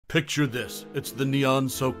Picture this, it's the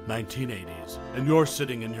neon-soaked 1980s, and you're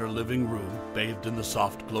sitting in your living room, bathed in the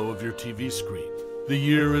soft glow of your TV screen. The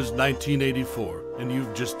year is 1984, and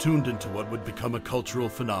you've just tuned into what would become a cultural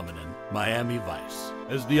phenomenon, Miami Vice.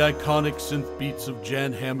 As the iconic synth beats of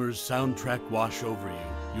Jan Hammer's soundtrack wash over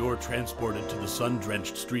you, you're transported to the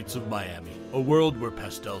sun-drenched streets of Miami, a world where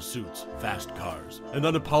pastel suits, fast cars, and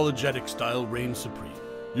unapologetic style reign supreme.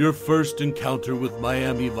 Your first encounter with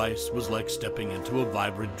Miami Vice was like stepping into a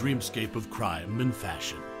vibrant dreamscape of crime and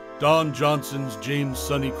fashion. Don Johnson's James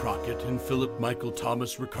Sonny Crockett and Philip Michael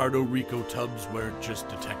Thomas Ricardo Rico Tubbs weren't just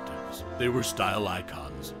detectives. They were style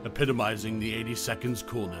icons, epitomizing the 80 seconds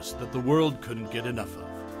coolness that the world couldn't get enough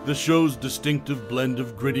of. The show's distinctive blend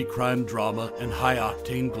of gritty crime drama and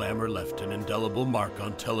high-octane glamour left an indelible mark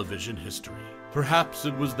on television history. Perhaps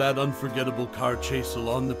it was that unforgettable car chase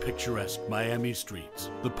along the picturesque Miami streets,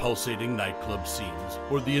 the pulsating nightclub scenes,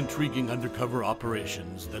 or the intriguing undercover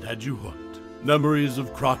operations that had you hooked. Memories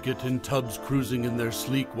of Crockett and Tubbs cruising in their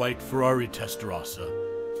sleek white Ferrari Testarossa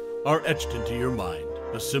are etched into your mind,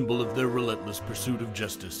 a symbol of their relentless pursuit of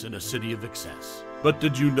justice in a city of excess. But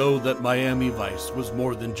did you know that Miami Vice was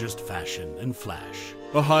more than just fashion and flash?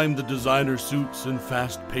 Behind the designer suits and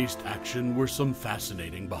fast-paced action were some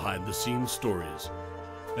fascinating behind-the-scenes stories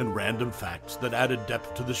and random facts that added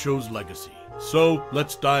depth to the show's legacy. So,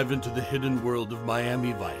 let's dive into the hidden world of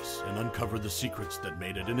Miami Vice and uncover the secrets that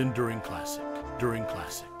made it an enduring classic.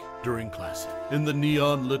 In the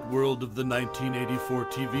neon-lit world of the 1984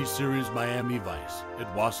 TV series Miami Vice, it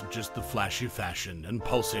wasn't just the flashy fashion and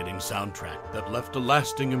pulsating soundtrack that left a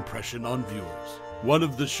lasting impression on viewers. One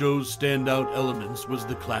of the show's standout elements was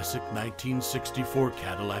the classic 1964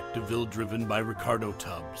 Cadillac DeVille driven by Ricardo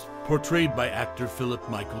Tubbs, portrayed by actor Philip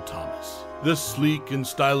Michael Thomas. This sleek and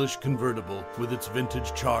stylish convertible, with its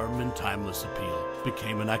vintage charm and timeless appeal,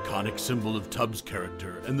 became an iconic symbol of Tubbs'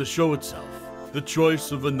 character and the show itself. The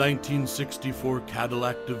choice of a 1964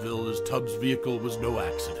 Cadillac DeVille as Tubbs' vehicle was no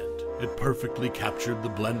accident. It perfectly captured the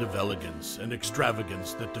blend of elegance and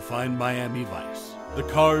extravagance that defined Miami Vice. The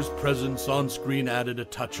car's presence on screen added a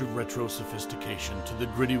touch of retro sophistication to the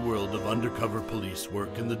gritty world of undercover police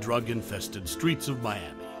work in the drug-infested streets of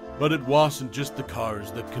Miami. But it wasn't just the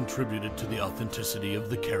cars that contributed to the authenticity of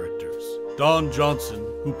the characters. Don Johnson,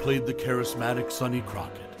 who played the charismatic Sonny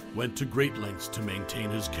Crockett, went to great lengths to maintain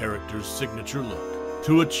his character's signature look.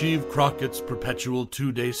 To achieve Crockett's perpetual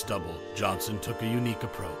two-day stubble, Johnson took a unique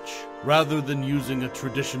approach. Rather than using a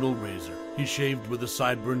traditional razor, he shaved with a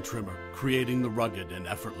sideburn trimmer, creating the rugged and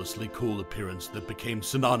effortlessly cool appearance that became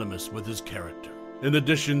synonymous with his character. In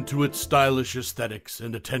addition to its stylish aesthetics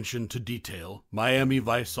and attention to detail, Miami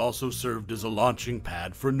Vice also served as a launching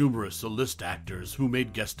pad for numerous A-list actors who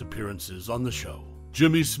made guest appearances on the show.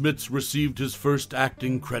 Jimmy Smits received his first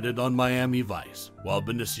acting credit on Miami Vice, while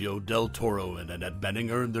Benicio del Toro and Annette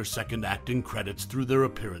Bening earned their second acting credits through their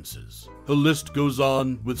appearances. The list goes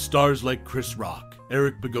on, with stars like Chris Rock,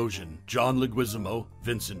 Eric Bogosian, John Leguizamo,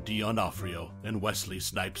 Vincent D'Onofrio, and Wesley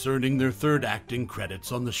Snipes earning their third acting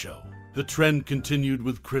credits on the show. The trend continued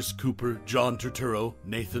with Chris Cooper, John Turturro,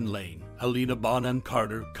 Nathan Lane, Helena Bonham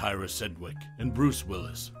Carter, Kyra Sedgwick, and Bruce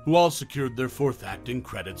Willis, who all secured their fourth acting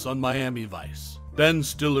credits on Miami Vice. Ben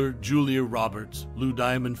Stiller, Julia Roberts, Lou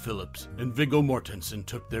Diamond Phillips, and Viggo Mortensen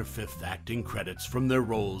took their fifth acting credits from their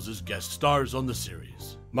roles as guest stars on the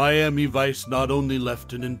series. Miami Vice not only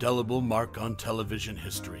left an indelible mark on television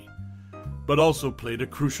history, but also played a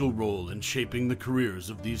crucial role in shaping the careers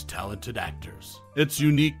of these talented actors. Its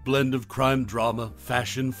unique blend of crime drama,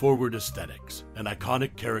 fashion-forward aesthetics, and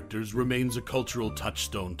iconic characters remains a cultural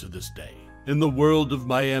touchstone to this day. In the world of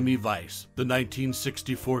Miami Vice, the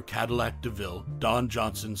 1964 Cadillac DeVille, Don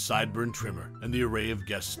Johnson's sideburn trimmer, and the array of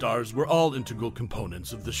guest stars were all integral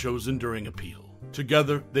components of the show's enduring appeal.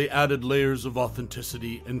 Together, they added layers of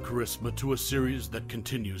authenticity and charisma to a series that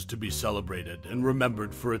continues to be celebrated and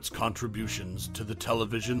remembered for its contributions to the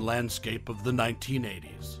television landscape of the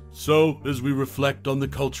 1980s. So, as we reflect on the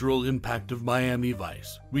cultural impact of Miami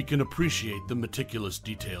Vice, we can appreciate the meticulous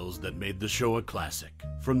details that made the show a classic.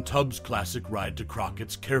 From Tubbs' classic ride to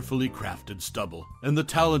Crockett's carefully crafted stubble, and the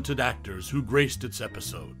talented actors who graced its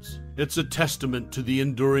episodes. It's a testament to the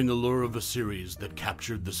enduring allure of a series that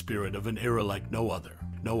captured the spirit of an era like no other.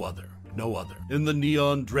 In the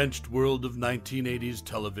neon-drenched world of 1980s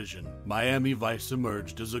television, Miami Vice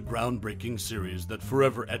emerged as a groundbreaking series that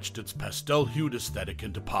forever etched its pastel-hued aesthetic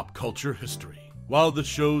into pop culture history. While the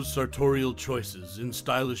show's sartorial choices and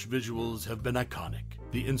stylish visuals have been iconic,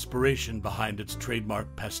 the inspiration behind its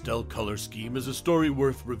trademark pastel color scheme is a story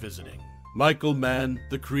worth revisiting. Michael Mann,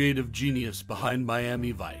 the creative genius behind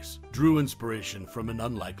Miami Vice, drew inspiration from an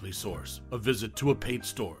unlikely source, a visit to a paint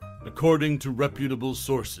store. According to reputable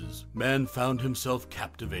sources, Mann found himself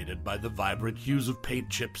captivated by the vibrant hues of paint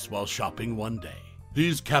chips while shopping one day.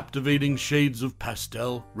 These captivating shades of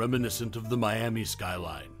pastel, reminiscent of the Miami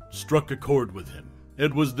skyline, struck a chord with him.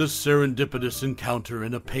 It was this serendipitous encounter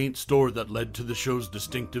in a paint store that led to the show's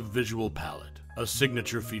distinctive visual palette, a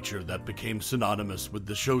signature feature that became synonymous with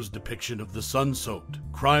the show's depiction of the sun-soaked,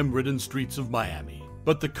 crime-ridden streets of Miami.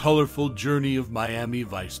 But the colorful journey of Miami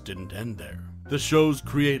Vice didn't end there. The show's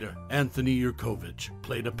creator, Anthony Yerkovich,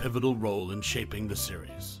 played a pivotal role in shaping the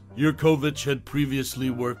series. Yerkovich had previously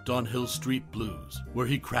worked on Hill Street Blues, where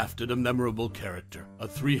he crafted a memorable character, a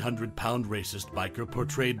 300-pound racist biker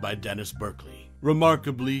portrayed by Dennis Berkeley.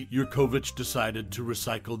 Remarkably, Yerkovich decided to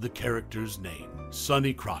recycle the character's name,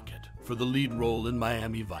 Sonny Crockett, for the lead role in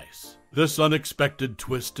Miami Vice. This unexpected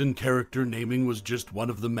twist in character naming was just one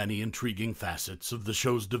of the many intriguing facets of the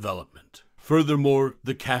show's development. Furthermore,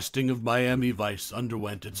 the casting of Miami Vice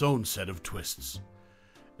underwent its own set of twists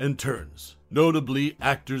and turns. Notably,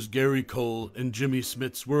 actors Gary Cole and Jimmy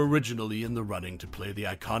Smits were originally in the running to play the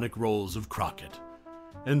iconic roles of Crockett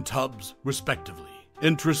and Tubbs, respectively.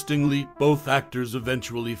 Interestingly, both actors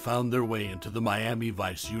eventually found their way into the Miami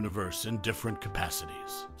Vice universe in different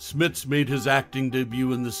capacities. Smits made his acting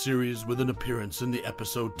debut in the series with an appearance in the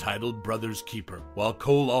episode titled Brother's Keeper, while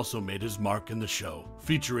Cole also made his mark in the show,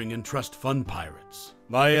 featuring in Trust Fund Pirates.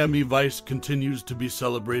 Miami Vice continues to be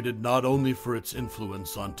celebrated not only for its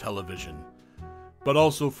influence on television, but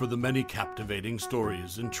also for the many captivating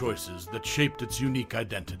stories and choices that shaped its unique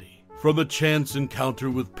identity. From a chance encounter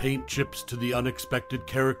with paint chips to the unexpected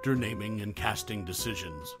character naming and casting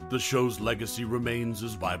decisions, the show's legacy remains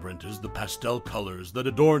as vibrant as the pastel colors that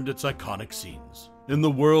adorned its iconic scenes. In the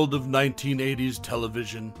world of 1980s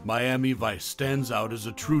television, Miami Vice stands out as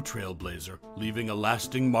a true trailblazer, leaving a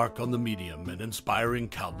lasting mark on the medium and inspiring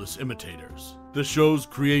countless imitators. The show's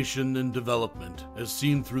creation and development, as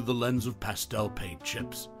seen through the lens of pastel paint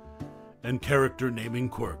chips and character naming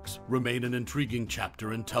quirks, remain an intriguing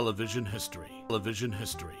chapter in television history.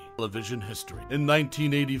 In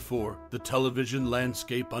 1984, the television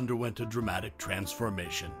landscape underwent a dramatic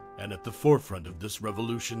transformation, and at the forefront of this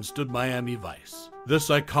revolution stood Miami Vice. This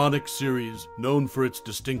iconic series, known for its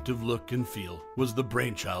distinctive look and feel, was the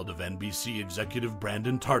brainchild of NBC executive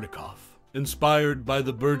Brandon Tartikoff. Inspired by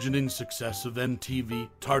the burgeoning success of MTV,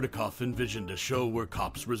 Tartikoff envisioned a show where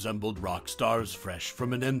cops resembled rock stars fresh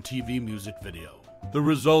from an MTV music video. The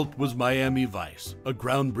result was Miami Vice, a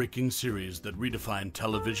groundbreaking series that redefined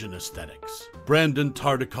television aesthetics. Brandon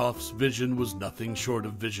Tartikoff's vision was nothing short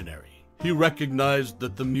of visionary. He recognized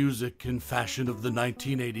that the music and fashion of the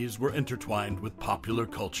 1980s were intertwined with popular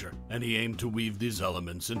culture, and he aimed to weave these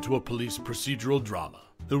elements into a police procedural drama.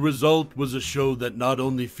 The result was a show that not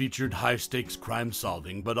only featured high-stakes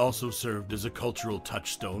crime-solving, but also served as a cultural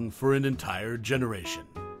touchstone for an entire generation.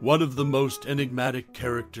 One of the most enigmatic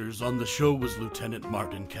characters on the show was Lieutenant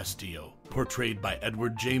Martin Castillo, portrayed by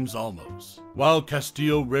Edward James Olmos. While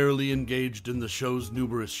Castillo rarely engaged in the show's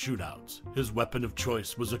numerous shootouts, his weapon of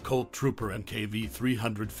choice was a Colt Trooper MKV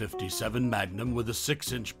 357 Magnum with a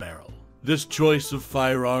 6-inch barrel. This choice of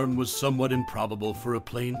firearm was somewhat improbable for a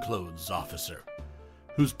plainclothes officer,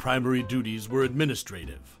 whose primary duties were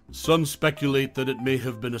administrative. Some speculate that it may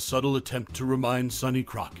have been a subtle attempt to remind Sonny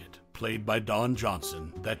Crockett, played by Don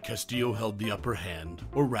Johnson, that Castillo held the upper hand,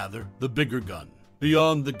 or rather, the bigger gun.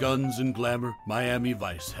 Beyond the guns and glamour, Miami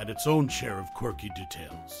Vice had its own share of quirky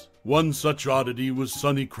details. One such oddity was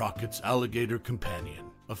Sonny Crockett's alligator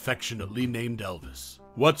companion, affectionately named Elvis.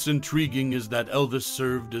 What's intriguing is that Elvis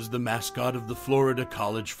served as the mascot of the Florida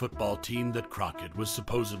college football team that Crockett was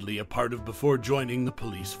supposedly a part of before joining the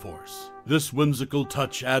police force. This whimsical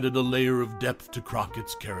touch added a layer of depth to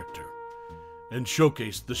Crockett's character and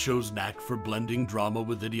showcased the show's knack for blending drama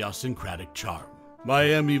with idiosyncratic charm.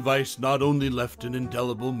 Miami Vice not only left an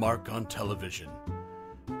indelible mark on television,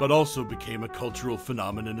 but also became a cultural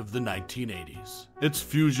phenomenon of the 1980s. Its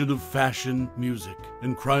fusion of fashion, music,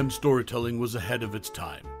 and crime storytelling was ahead of its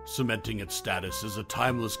time, cementing its status as a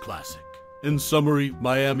timeless classic. In summary,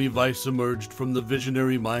 Miami Vice emerged from the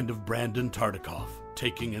visionary mind of Brandon Tartikoff,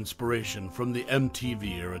 taking inspiration from the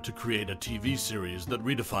MTV era to create a TV series that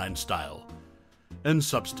redefined style and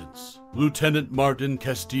substance. Lieutenant Martin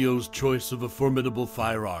Castillo's choice of a formidable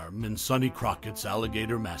firearm and Sonny Crockett's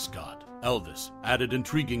alligator mascot, Elvis, added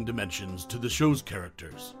intriguing dimensions to the show's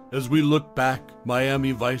characters. As we look back,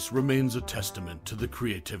 Miami Vice remains a testament to the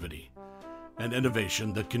creativity an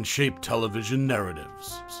innovation that can shape television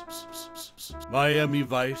narratives. Miami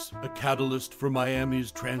Vice, a catalyst for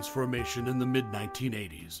Miami's transformation in the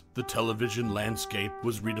mid-1980s. The television landscape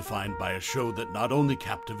was redefined by a show that not only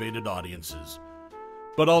captivated audiences,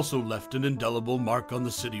 but also left an indelible mark on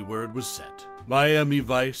the city where it was set. Miami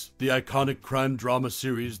Vice, the iconic crime drama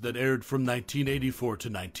series that aired from 1984 to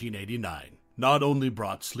 1989, not only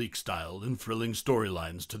brought sleek style and thrilling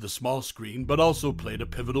storylines to the small screen, but also played a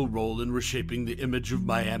pivotal role in reshaping the image of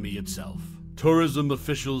Miami itself. Tourism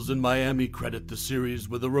officials in Miami credit the series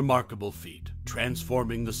with a remarkable feat,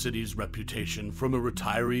 transforming the city's reputation from a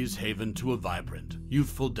retiree's haven to a vibrant,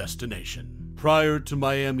 youthful destination. Prior to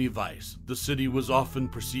Miami Vice, the city was often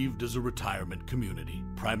perceived as a retirement community,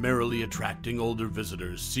 primarily attracting older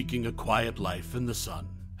visitors seeking a quiet life in the sun.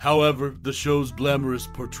 However, the show's glamorous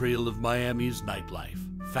portrayal of Miami's nightlife,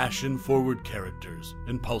 fashion-forward characters,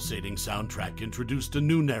 and pulsating soundtrack introduced a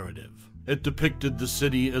new narrative. It depicted the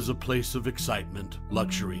city as a place of excitement,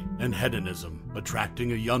 luxury, and hedonism,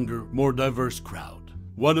 attracting a younger, more diverse crowd.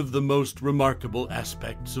 One of the most remarkable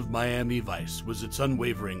aspects of Miami Vice was its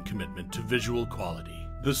unwavering commitment to visual quality.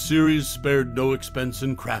 The series spared no expense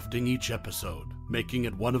in crafting each episode, making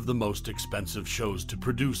it one of the most expensive shows to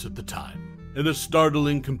produce at the time. In a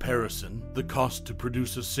startling comparison, the cost to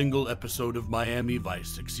produce a single episode of Miami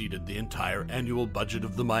Vice exceeded the entire annual budget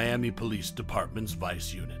of the Miami Police Department's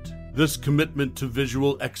Vice unit. This commitment to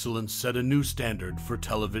visual excellence set a new standard for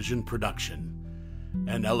television production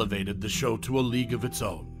and elevated the show to a league of its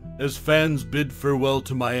own. As fans bid farewell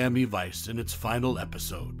to Miami Vice in its final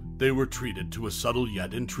episode, they were treated to a subtle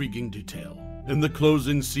yet intriguing detail. In the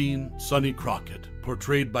closing scene, Sonny Crockett,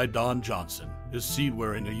 portrayed by Don Johnson, is seen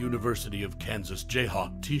wearing a University of Kansas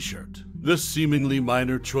Jayhawk t-shirt. This seemingly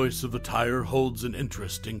minor choice of attire holds an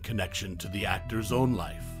interesting connection to the actor's own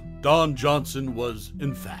life. Don Johnson was,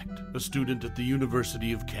 in fact, a student at the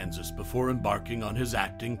University of Kansas before embarking on his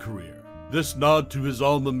acting career. This nod to his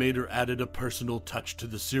alma mater added a personal touch to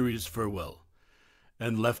the series' farewell,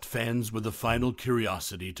 and left fans with a final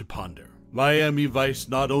curiosity to ponder. Miami Vice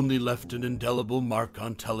not only left an indelible mark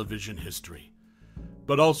on television history,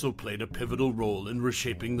 but also played a pivotal role in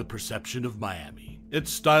reshaping the perception of Miami. Its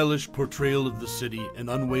stylish portrayal of the city and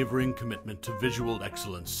unwavering commitment to visual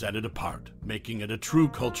excellence set it apart, making it a true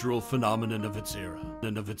cultural phenomenon of its era.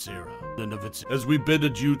 As we bid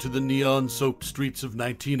adieu to the neon-soaked streets of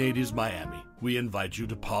 1980s Miami, we invite you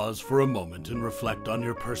to pause for a moment and reflect on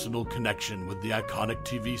your personal connection with the iconic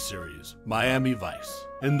TV series, Miami Vice.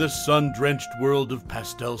 In this sun-drenched world of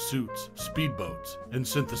pastel suits, speedboats, and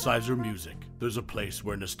synthesizer music, there's a place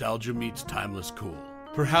where nostalgia meets timeless cool.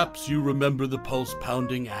 Perhaps you remember the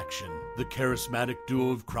pulse-pounding action, the charismatic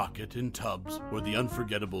duo of Crockett and Tubbs, or the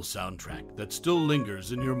unforgettable soundtrack that still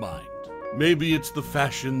lingers in your mind. Maybe it's the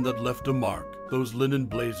fashion that left a mark, those linen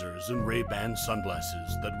blazers and Ray-Ban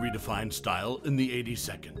sunglasses that redefined style in the 80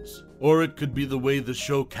 seconds. Or it could be the way the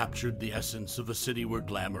show captured the essence of a city where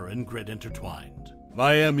glamour and grit intertwined.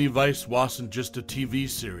 Miami Vice wasn't just a TV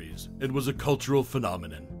series, it was a cultural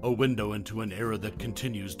phenomenon, a window into an era that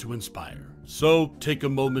continues to inspire. So, take a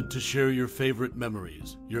moment to share your favorite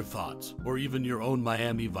memories, your thoughts, or even your own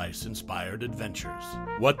Miami Vice-inspired adventures.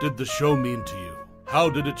 What did the show mean to you? How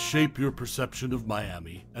did it shape your perception of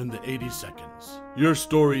Miami and the 80 seconds? Your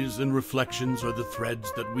stories and reflections are the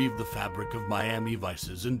threads that weave the fabric of Miami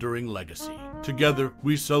Vice's enduring legacy. Together,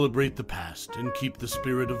 we celebrate the past and keep the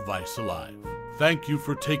spirit of Vice alive. Thank you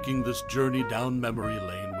for taking this journey down memory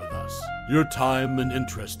lane with us. Your time and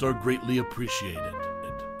interest are greatly appreciated.